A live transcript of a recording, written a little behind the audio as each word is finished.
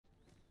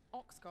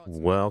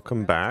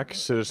Welcome back,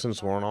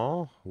 Citizens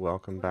Warnall.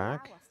 Welcome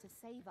back.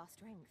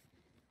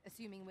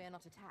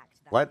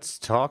 Let's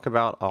talk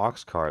about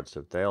Oxcarts.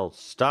 If they'll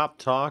stop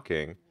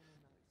talking.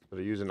 So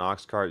to use an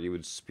Oxcart, you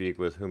would speak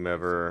with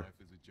whomever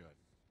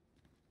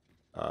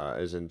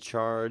is in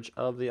charge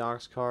of the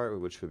Oxcart,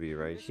 which would be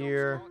right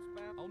here.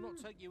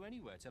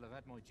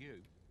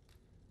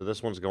 So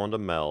this one's going to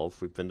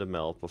Melv. We've been to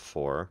Melv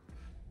before.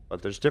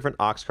 But there's different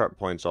Oxcart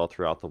points all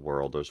throughout the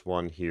world. There's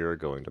one here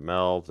going to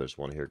Melv. There's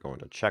one here going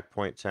to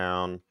Checkpoint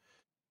Town.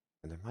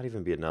 And there might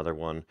even be another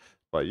one.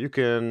 But you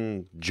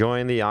can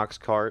join the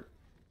Oxcart.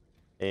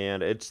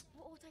 And it's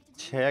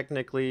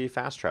technically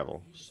fast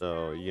travel.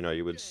 So, you know,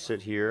 you would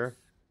sit here.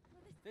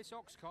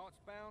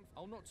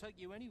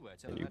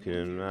 And you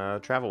can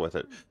travel with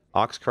it.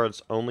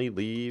 Oxcarts only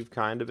leave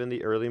kind of in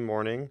the early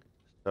morning.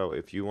 So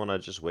if you want to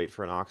just wait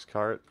for an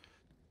Oxcart,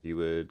 you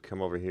would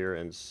come over here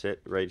and sit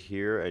right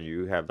here, and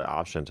you have the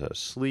option to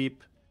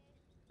sleep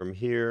from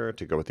here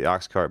to go with the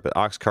Oxcart. But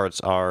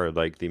Oxcarts are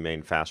like the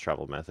main fast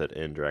travel method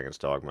in Dragon's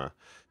Dogma.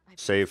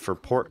 Save for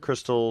port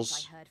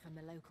crystals,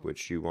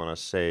 which you want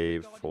to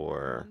save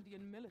for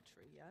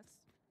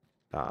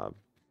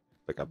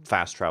like a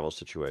fast travel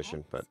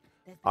situation. But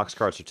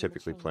Oxcarts are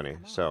typically plenty.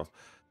 So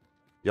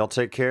y'all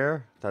take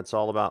care. That's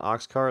all about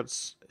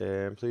Oxcarts.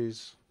 And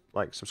please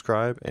like,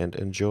 subscribe, and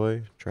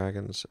enjoy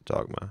Dragon's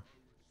Dogma.